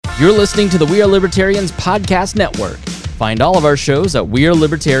You're listening to the We Are Libertarians podcast network. Find all of our shows at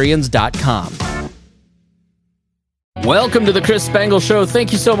wearelibertarians.com. Welcome to the Chris Spangle Show.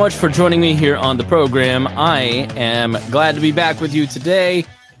 Thank you so much for joining me here on the program. I am glad to be back with you today,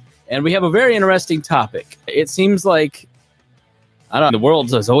 and we have a very interesting topic. It seems like, the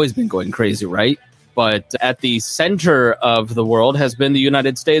world has always been going crazy, right? But at the center of the world has been the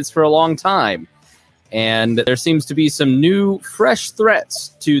United States for a long time. And there seems to be some new, fresh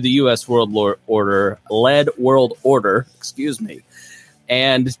threats to the U.S. world order.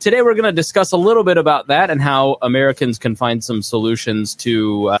 And today we're going to discuss a little bit about that and how Americans can find some solutions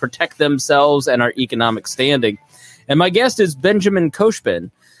to protect themselves and our economic standing. And my guest is Benjamin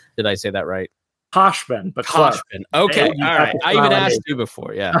Koshbin. Did I say that right? Koshbin, but Koshbin. Okay, all right. I even asked you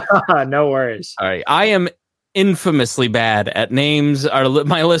before, yeah. No worries. All right. I am infamously bad at names.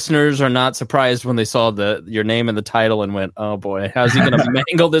 My listeners are not surprised when they saw your name in the title and went, oh boy, how's he going to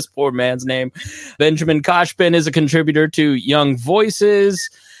mangle this poor man's name? Benjamin Koshbin is a contributor to Young Voices,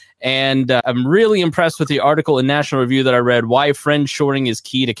 and I'm really impressed with the article in National Review that I read, Why Friendshoring is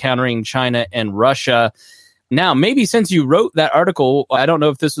Key to Countering China and Russia. Now, maybe since you wrote that article, I don't know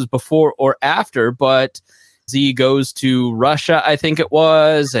if this was before or after, but Z goes to Russia, I think it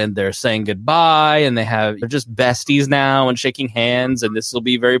was, and they're saying goodbye, and they're just besties now and shaking hands, and this will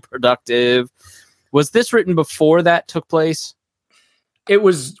be very productive. Was this written before that took place? It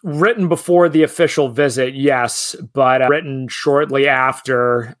was written before the official visit, yes, but written shortly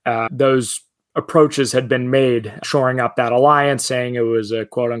after those approaches had been made, shoring up that alliance, saying it was a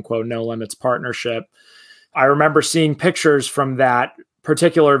quote-unquote no-limits partnership. I remember seeing pictures from that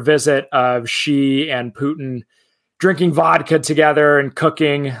particular visit of Xi and Putin drinking vodka together and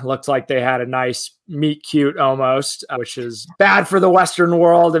cooking. Looked like they had a nice meet cute almost, which is bad for the Western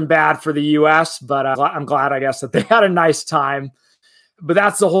world and bad for the U.S. But I'm glad, I guess, that they had a nice time. But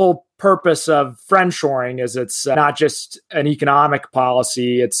that's the whole purpose of friendshoring, is it's not just an economic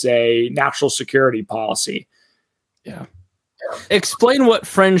policy, it's a national security policy. Yeah. Explain what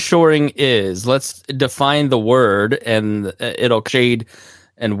friendshoring is. Let's define the word, and it'll shade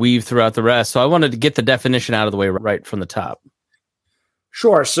and weave throughout the rest. So I wanted to get the definition out of the way right from the top.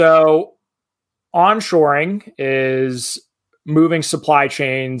 Sure. So onshoring is moving supply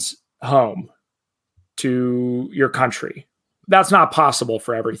chains home to your country. That's not possible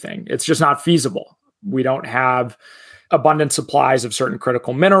for everything. It's just not feasible. We don't have abundant supplies of certain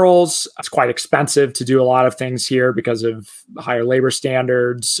critical minerals. It's quite expensive to do a lot of things here because of higher labor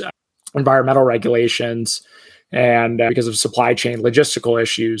standards, environmental regulations, and because of supply chain logistical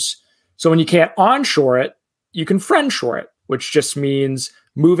issues. So when you can't onshore it, you can friendshore it, which just means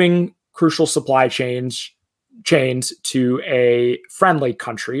moving crucial supply chains to a friendly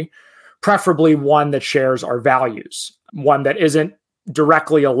country, preferably one that shares our values, one that isn't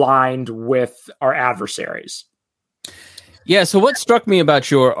directly aligned with our adversaries. Yeah, so what struck me about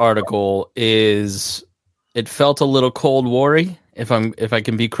your article is it felt a little Cold War-y, if I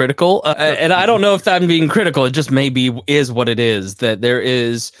can be critical. And I don't know if I'm being critical. It just maybe is what it is. That there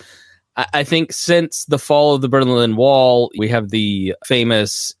is, I think, since the fall of the Berlin Wall, we have the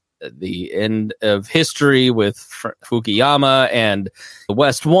end of history with Fukuyama, and the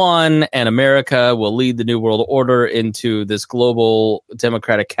West won, and America will lead the New World Order into this global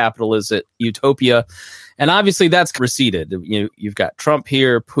democratic capitalist utopia. And obviously that's receded. You've got Trump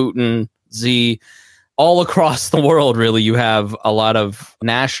here, Putin, Xi, all across the world, really. You have a lot of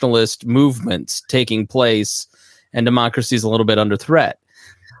nationalist movements taking place, and democracy is a little bit under threat.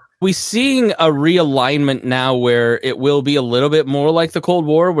 We're seeing a realignment now where it will be a little bit more like the Cold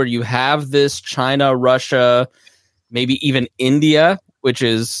War, where you have this China, Russia, maybe even India, which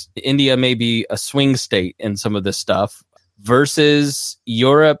is India may be a swing state in some of this stuff, versus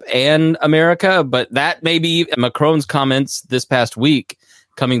Europe and America. But that may be Macron's comments this past week,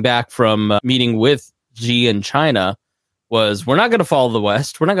 coming back from meeting with Xi in China, was we're not going to follow the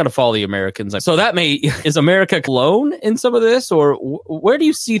West. We're not going to follow the Americans. So is America alone in some of this, or where do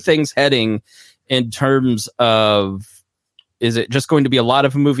you see things heading in terms of, is it just going to be a lot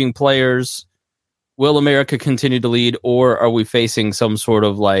of moving players? Will America continue to lead, or are we facing some sort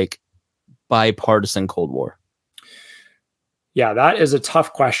of like bipartisan Cold War? Yeah, that is a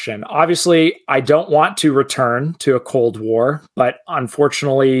tough question. Obviously, I don't want to return to a Cold War, but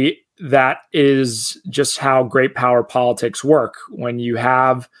unfortunately, that is just how great power politics work. When you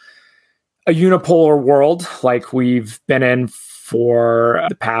have a unipolar world like we've been in for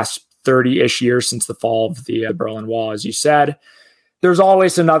the past 30-ish years since the fall of the Berlin Wall, as you said, there's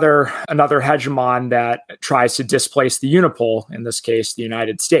always another hegemon that tries to displace the unipole, in this case, the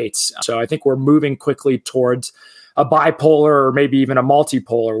United States. So I think we're moving quickly towards a bipolar or maybe even a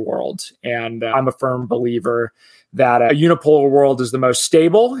multipolar world. And I'm a firm believer that a unipolar world is the most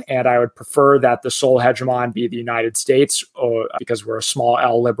stable. And I would prefer that the sole hegemon be the United States, because we're a small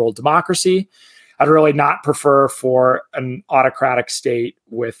L liberal democracy. I'd really not prefer for an autocratic state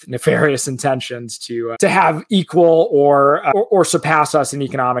with nefarious intentions to have equal or surpass us in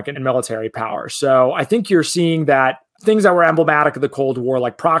economic and military power. So I think you're seeing that things that were emblematic of the Cold War,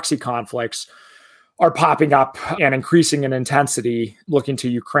 like proxy conflicts, are popping up and increasing in intensity, looking to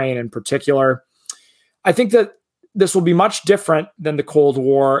Ukraine in particular. I think that this will be much different than the Cold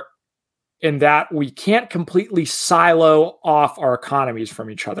War in that we can't completely silo off our economies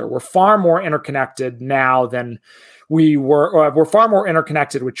from each other. We're far more interconnected now than we were, or we're far more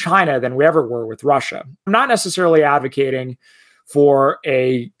interconnected with China than we ever were with Russia. I'm not necessarily advocating for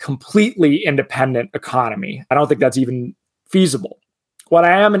a completely independent economy. I don't think that's even feasible. What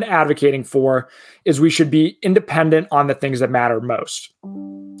I am advocating for is we should be independent on the things that matter most: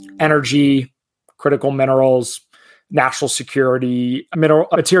 energy, critical minerals, national security,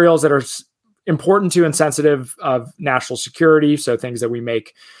 materials that are important to and sensitive of national security. So things that we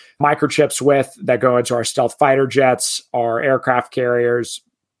make microchips with that go into our stealth fighter jets, our aircraft carriers,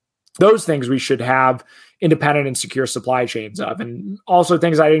 those things we should have independent and secure supply chains of. And also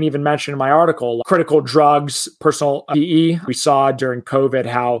things I didn't even mention in my article, critical drugs, personal PE. We saw during COVID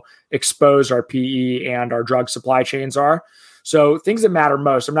how exposed our PE and our drug supply chains are. So things that matter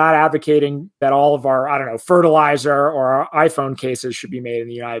most. I'm not advocating that all of our, fertilizer or our iPhone cases should be made in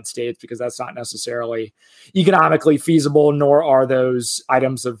the United States, because that's not necessarily economically feasible, nor are those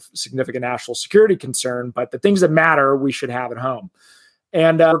items of significant national security concern. But the things that matter, we should have at home.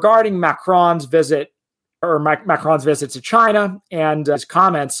 And regarding Macron's visit to China and his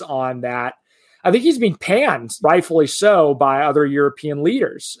comments on that, I think he's being panned, rightfully so, by other European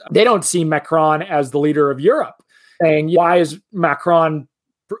leaders. They don't see Macron as the leader of Europe, saying, why is Macron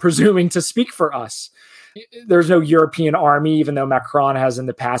presuming to speak for us? There's no European army, even though Macron has in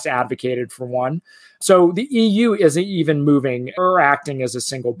the past advocated for one. So the EU isn't even moving or acting as a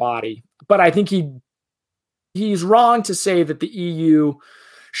single body. But I think he's wrong to say that the EU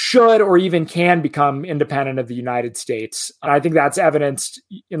should or even can become independent of the United States. And I think that's evidenced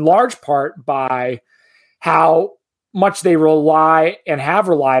in large part by how much they rely and have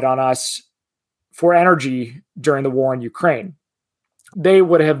relied on us for energy during the war in Ukraine. They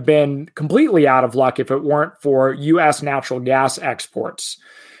would have been completely out of luck if it weren't for U.S. natural gas exports.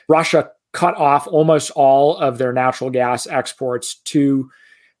 Russia cut off almost all of their natural gas exports to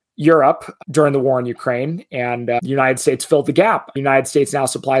Europe during the war in Ukraine, and the United States filled the gap. The United States now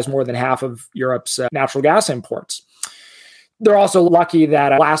supplies more than half of Europe's natural gas imports. They're also lucky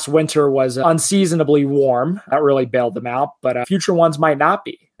that last winter was unseasonably warm. That really bailed them out, but future ones might not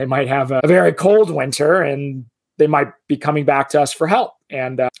be. They might have a very cold winter, and they might be coming back to us for help.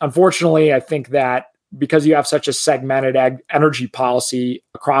 And unfortunately, I think that because you have such a segmented energy policy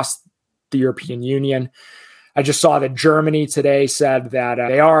across the European Union, I just saw that Germany today said that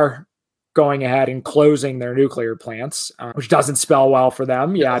they are going ahead and closing their nuclear plants, which doesn't spell well for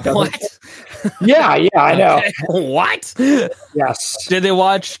them. Yeah, it doesn't. What? Yeah, I know. Okay. What? Yes. Did they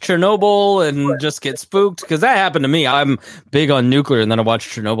watch Chernobyl and just get spooked? Because that happened to me. I'm big on nuclear, and then I watched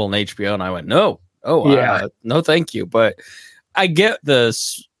Chernobyl on HBO, and I went, no, no, thank you. But I get the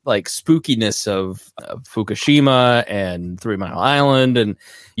spookiness of Fukushima and 3 Mile Island, and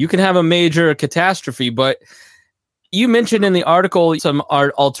you can have a major catastrophe, but you mentioned in the article some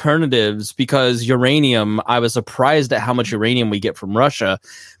alternatives because uranium, I was surprised at how much uranium we get from Russia,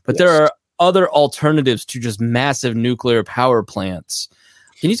 but there are other alternatives to just massive nuclear power plants.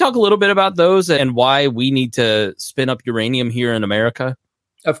 Can you talk a little bit about those and why we need to spin up uranium here in America?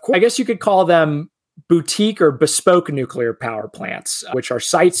 Of course, I guess you could call them boutique or bespoke nuclear power plants, which are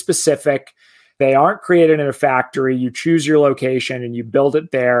site-specific. They aren't created in a factory. You choose your location and you build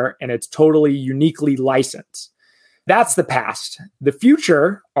it there, and it's totally uniquely licensed. That's the past. The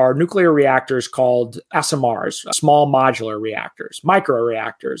future are nuclear reactors called SMRs, small modular reactors.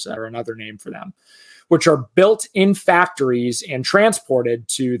 Microreactors are another name for them, which are built in factories and transported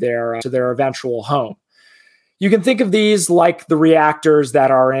to their eventual home. You can think of these like the reactors that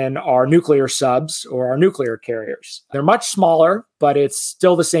are in our nuclear subs or our nuclear carriers. They're much smaller, but it's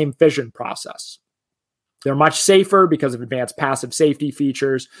still the same fission process. They're much safer because of advanced passive safety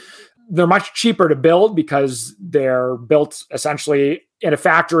features. They're much cheaper to build because they're built essentially in a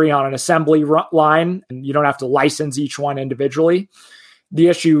factory on an assembly line, and you don't have to license each one individually. The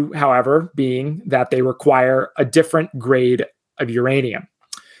issue, however, being that they require a different grade of uranium.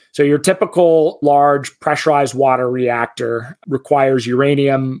 So your typical large pressurized water reactor requires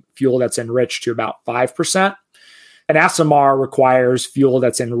uranium fuel that's enriched to about 5%. An SMR requires fuel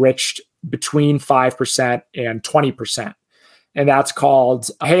that's enriched between 5% and 20%. And that's called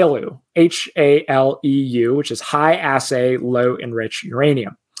HALEU, HALEU, which is high assay, low enriched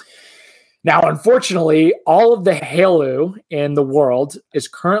uranium. Now, unfortunately, all of the HALEU in the world is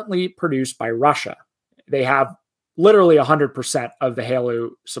currently produced by Russia. They have literally 100% of the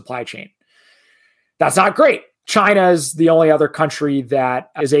HALEU supply chain. That's not great. China is the only other country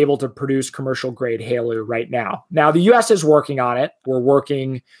that is able to produce commercial grade HALEU right now. Now, the U.S. is working on it. We're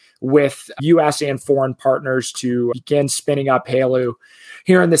working with U.S. and foreign partners to begin spinning up HALEU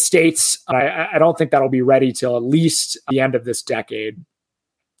here in the States. I don't think that'll be ready till at least the end of this decade.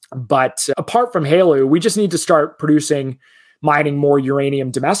 But apart from HALEU, we just need to start mining more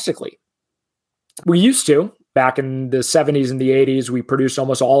uranium domestically. We used to. Back in the 70s and the 80s, we produced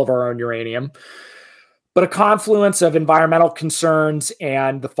almost all of our own uranium. But a confluence of environmental concerns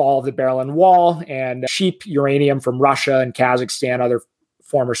and the fall of the Berlin Wall and cheap uranium from Russia and Kazakhstan, other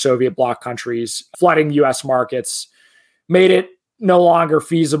former Soviet bloc countries, flooding U.S. markets, made it no longer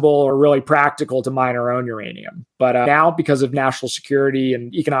feasible or really practical to mine our own uranium. But now, because of national security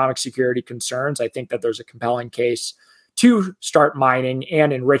and economic security concerns, I think that there's a compelling case to start mining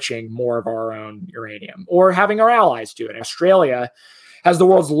and enriching more of our own uranium, or having our allies do it. Australia has the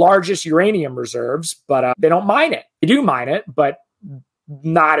world's largest uranium reserves, but they don't mine it. They do mine it, but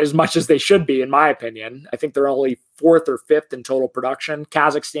not as much as they should be, in my opinion. I think they're only fourth or fifth in total production.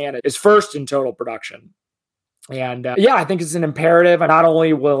 Kazakhstan is first in total production. And I think it's an imperative. And not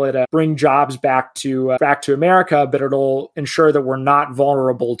only will it bring jobs back to America, but it'll ensure that we're not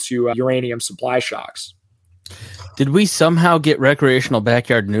vulnerable to uranium supply shocks. Did we somehow get recreational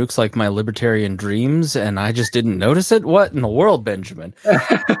backyard nukes like my libertarian dreams, and I just didn't notice it? What in the world, Benjamin?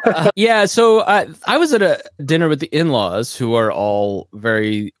 So I was at a dinner with the in-laws, who are all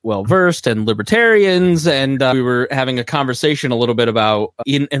very well-versed and libertarians, and we were having a conversation a little bit about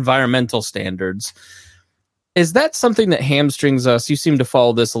environmental standards. Is that something that hamstrings us? You seem to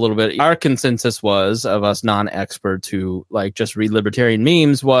follow this a little bit. Our consensus was, of us non-experts who just read libertarian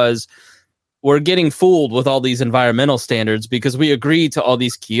memes, was we're getting fooled with all these environmental standards because we agree to all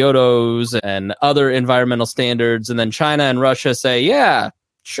these Kyotos and other environmental standards. And then China and Russia say, yeah,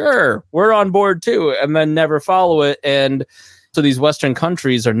 sure, we're on board too, and then never follow it. And so these Western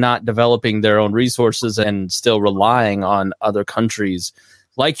countries are not developing their own resources and still relying on other countries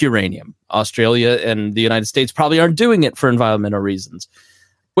like uranium. Australia and the United States probably aren't doing it for environmental reasons.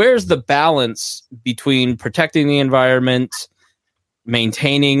 Where's the balance between protecting the environment,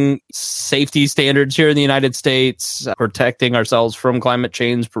 maintaining safety standards here in the United States, protecting ourselves from climate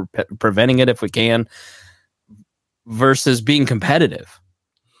change, preventing it if we can, versus being competitive?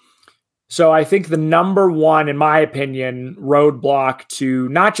 So I think the number one, in my opinion, roadblock to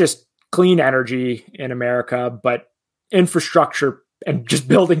not just clean energy in America, but infrastructure and just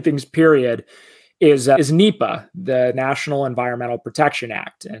building things, period, is NEPA, the National Environmental Protection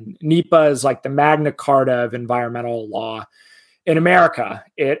Act. And NEPA is like the Magna Carta of environmental law in America.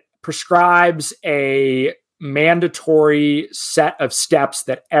 It prescribes a mandatory set of steps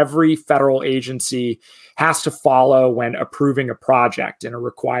that every federal agency has to follow when approving a project. And it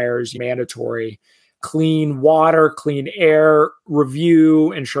requires mandatory clean water, clean air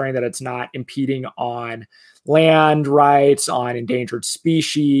review, ensuring that it's not impeding on land rights, on endangered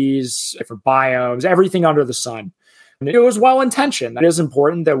species, different biomes, everything under the sun. And it was well-intentioned. It is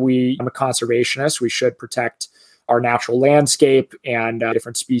important that I'm a conservationist. We should protect our natural landscape and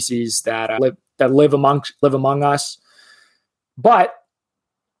different species that live among us. But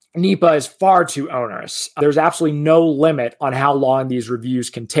NEPA is far too onerous. There's absolutely no limit on how long these reviews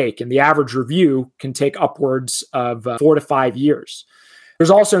can take. And the average review can take upwards of 4 to 5 years. There's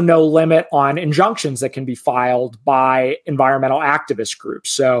also no limit on injunctions that can be filed by environmental activist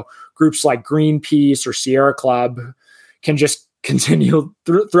groups. So groups like Greenpeace or Sierra Club can just continue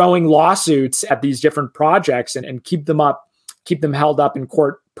throwing lawsuits at these different projects and keep them held up in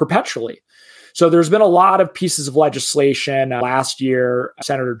court perpetually. So there's been a lot of pieces of legislation. Last year,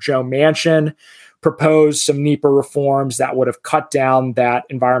 Senator Joe Manchin proposed some NEPA reforms that would have cut down that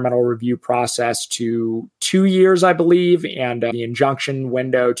environmental review process to 2 years, I believe, and the injunction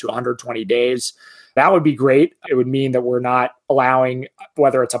window to 120 days. That would be great. It would mean that we're not allowing,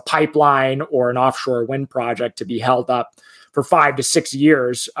 whether it's a pipeline or an offshore wind project, to be held up for 5 to 6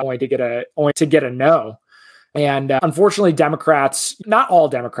 years only to get a no. And unfortunately, Democrats, not all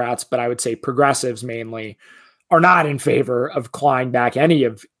Democrats, but I would say progressives mainly, are not in favor of clawing back any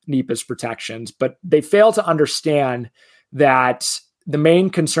of NEPA's protections. But they fail to understand that the main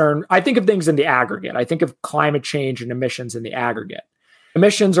concern, I think of things in the aggregate. I think of climate change and emissions in the aggregate.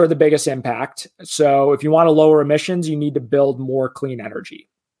 Emissions are the biggest impact. So if you want to lower emissions, you need to build more clean energy.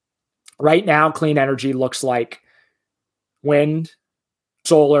 Right now, clean energy looks like wind,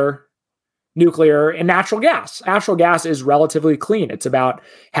 solar, nuclear, and natural gas. Natural gas is relatively clean. It's about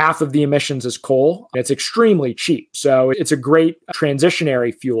half of the emissions as coal. It's extremely cheap. So it's a great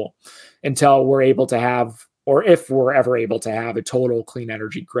transitionary fuel until we're able to have, or if we're ever able to have, a total clean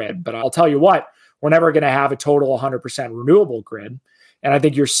energy grid. But I'll tell you what, we're never going to have a total 100% renewable grid. And I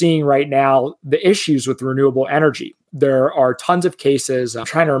think you're seeing right now the issues with renewable energy. There are tons of cases. I'm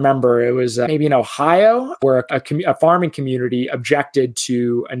trying to remember, it was maybe in Ohio where a farming community objected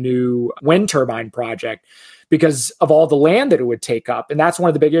to a new wind turbine project because of all the land that it would take up. And that's one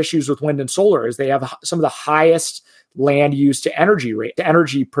of the big issues with wind and solar is they have some of the highest land use to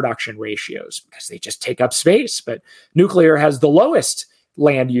energy production ratios because they just take up space. But nuclear has the lowest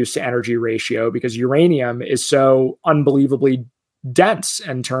land use to energy ratio because uranium is so unbelievably dense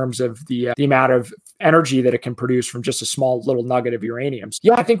in terms of the amount of energy that it can produce from just a small little nugget of uranium.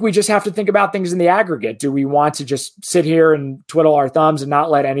 Yeah, I think we just have to think about things in the aggregate. Do we want to just sit here and twiddle our thumbs and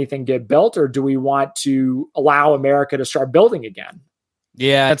not let anything get built, or do we want to allow America to start building again?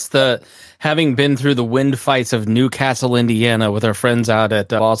 Yeah, that's having been through the wind fights of Newcastle, Indiana with our friends out at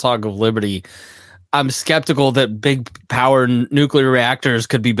Boss Hog of Liberty. I'm skeptical that big power nuclear reactors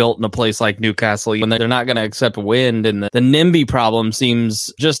could be built in a place like Newcastle when they're not going to accept wind. And the NIMBY problem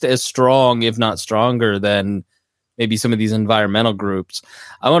seems just as strong, if not stronger, than maybe some of these environmental groups.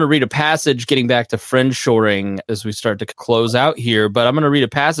 I want to read a passage getting back to friendshoring as we start to close out here, but I'm going to read a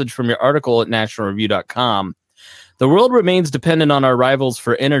passage from your article at nationalreview.com. The world remains dependent on our rivals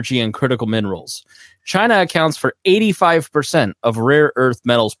for energy and critical minerals. China accounts for 85% of rare earth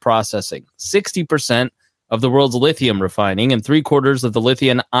metals processing, 60% of the world's lithium refining, and 3/4 of the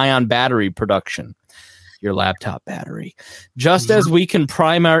lithium-ion battery production. Your laptop battery. Just as we can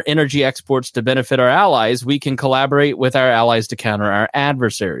prime our energy exports to benefit our allies, we can collaborate with our allies to counter our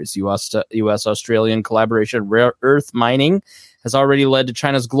adversaries. U.S.-Australian collaboration rare earth mining has already led to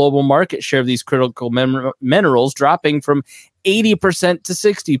China's global market share of these critical minerals dropping from 80% to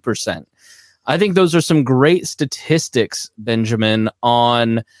 60%. I think those are some great statistics, Benjamin,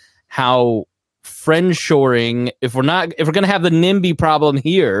 on how friendshoring, if we're going to have the NIMBY problem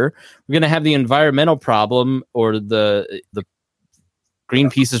here, we're going to have the environmental problem or the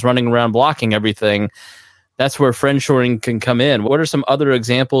Greenpeace is running around blocking everything. That's where friendshoring can come in. What are some other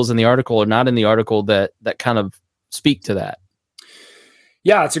examples in the article or not in the article that kind of speak to that?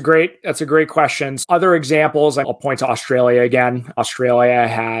 Yeah, that's a great question. Other examples, I'll point to Australia again. Australia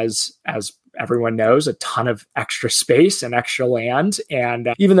has, as everyone knows, a ton of extra space and extra land. And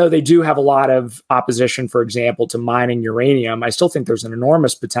even though they do have a lot of opposition, for example, to mining uranium, I still think there's an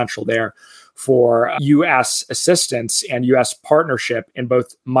enormous potential there for U.S. assistance and U.S. partnership in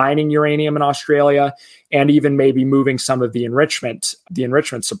both mining uranium in Australia and even maybe moving some of the enrichment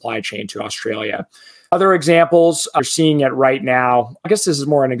supply chain to Australia. Other examples, you're seeing it right now. I guess this is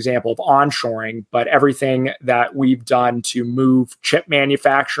more an example of onshoring, but everything that we've done to move chip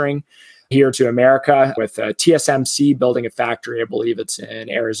manufacturing here to America with TSMC building a factory, I believe it's in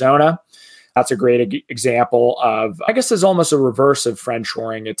Arizona. That's a great example of, I guess there's almost a reverse of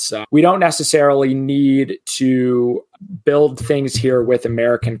friendshoring. It's we don't necessarily need to build things here with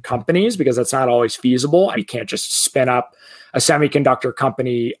American companies because that's not always feasible. You can't just spin up a semiconductor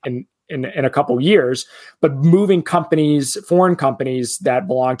company in a couple of years, but moving companies, foreign companies that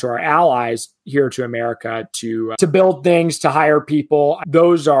belong to our allies here to America to build things, to hire people,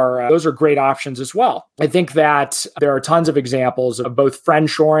 those are great options as well. I think that there are tons of examples of both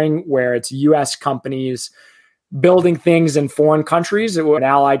friendshoring, where it's U.S. companies building things in foreign countries, in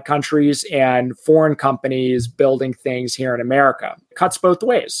allied countries, and foreign companies building things here in America. It cuts both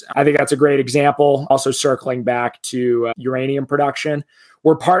ways. I think that's a great example. Also circling back to uranium production.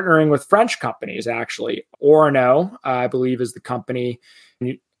 We're partnering with French companies, actually. Orano, I believe, is the company.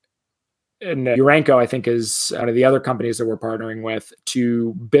 And Urenco, I think, is one of the other companies that we're partnering with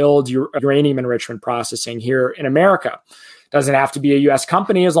to build uranium enrichment processing here in America. Doesn't have to be a U.S.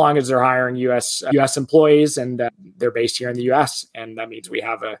 company as long as they're hiring U.S. employees and they're based here in the U.S. And that means we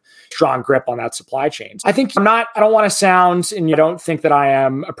have a strong grip on that supply chain. I think I don't want to sound, and you don't think that I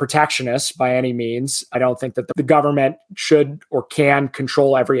am a protectionist by any means. I don't think that the government should or can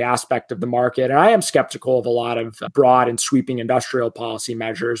control every aspect of the market. And I am skeptical of a lot of broad and sweeping industrial policy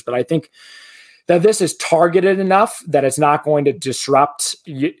measures. But I think that this is targeted enough that it's not going to disrupt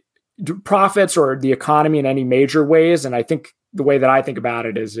profits or the economy in any major ways. And I think the way that I think about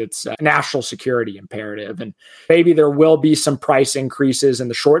it is it's a national security imperative. And maybe there will be some price increases in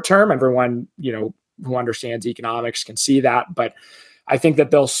the short term. Everyone, who understands economics can see that. But I think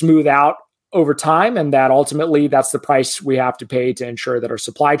that they'll smooth out over time, and that ultimately that's the price we have to pay to ensure that our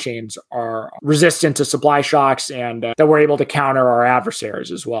supply chains are resistant to supply shocks and that we're able to counter our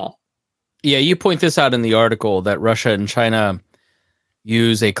adversaries as well. Yeah, you point this out in the article that Russia and China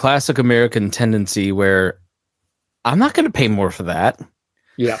use a classic American tendency where I'm not going to pay more for that.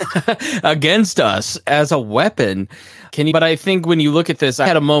 Yeah. Against us as a weapon. But I think when you look at this, I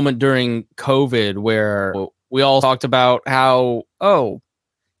had a moment during COVID where we all talked about how,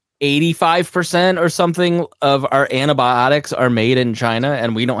 85% or something of our antibiotics are made in China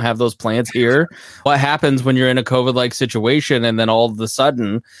and we don't have those plants here. What happens when you're in a COVID-like situation and then all of a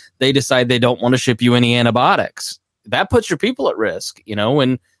sudden they decide they don't want to ship you any antibiotics? That puts your people at risk,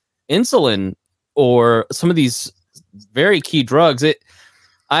 when insulin or some of these very key drugs.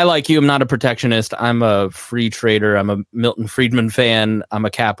 I, like you, I'm not a protectionist. I'm a free trader. I'm a Milton Friedman fan. I'm a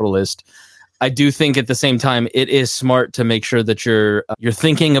capitalist. I do think at the same time, it is smart to make sure that you're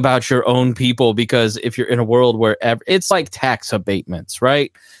thinking about your own people, because if you're in a world where it's like tax abatements,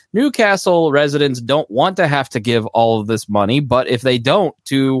 right? Newcastle residents don't want to have to give all of this money, but if they don't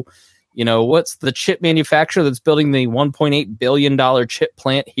to, what's the chip manufacturer that's building the $1.8 billion chip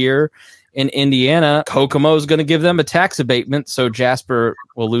plant here in Indiana, Kokomo is going to give them a tax abatement, so Jasper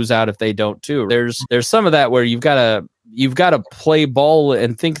will lose out if they don't too. There's some of that where you've got to play ball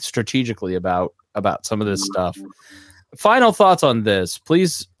and think strategically about some of this stuff. Final thoughts on this.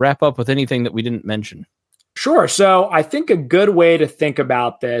 Please wrap up with anything that we didn't mention. Sure. So I think a good way to think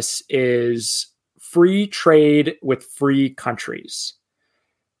about this is free trade with free countries.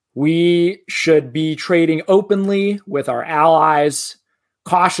 We should be trading openly with our allies,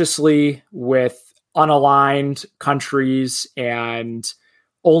 cautiously with unaligned countries, and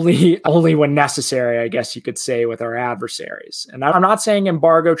only when necessary, I guess you could say, with our adversaries. And I'm not saying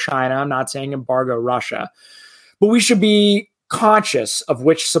embargo China, I'm not saying embargo Russia, but we should be conscious of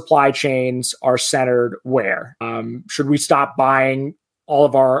which supply chains are centered where. Should we stop buying all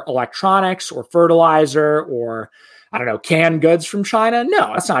of our electronics or fertilizer or, canned goods from China?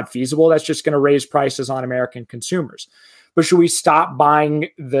 No, that's not feasible. That's just going to raise prices on American consumers. But should we stop buying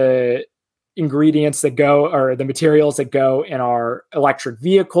the ingredients that go, or the materials that go in our electric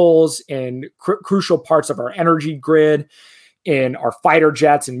vehicles, in crucial parts of our energy grid, in our fighter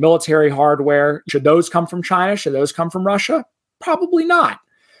jets and military hardware? Should those come from China? Should those come from Russia? Probably not.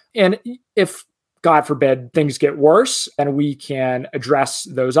 And if, God forbid, things get worse, then we can address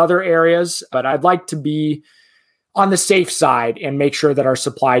those other areas. But I'd like to be on the safe side and make sure that our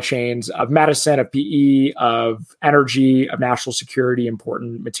supply chains of medicine, of PE, of energy, of national security,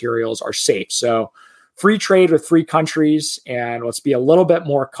 important materials are safe. So free trade with free countries, and let's be a little bit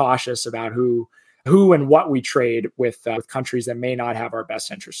more cautious about who and what we trade with countries that may not have our best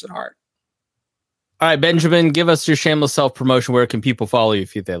interests at heart. All right, Benjamin, give us your shameless self-promotion. Where can people follow you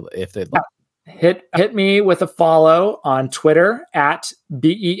if they'd like? Hit me with a follow on Twitter at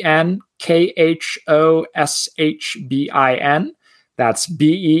BENKHOSHBIN. That's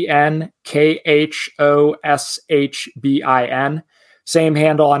BENKHOSHBIN. Same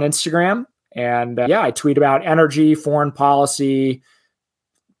handle on Instagram. And I tweet about energy, foreign policy,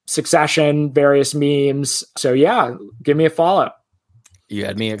 succession, various memes. So give me a follow. You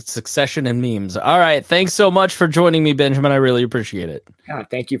had me at succession and memes. All right. Thanks so much for joining me, Benjamin. I really appreciate it. Yeah,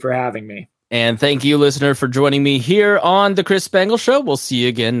 thank you for having me. And thank you, listener, for joining me here on The Chris Spangle Show. We'll see you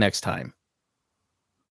again next time.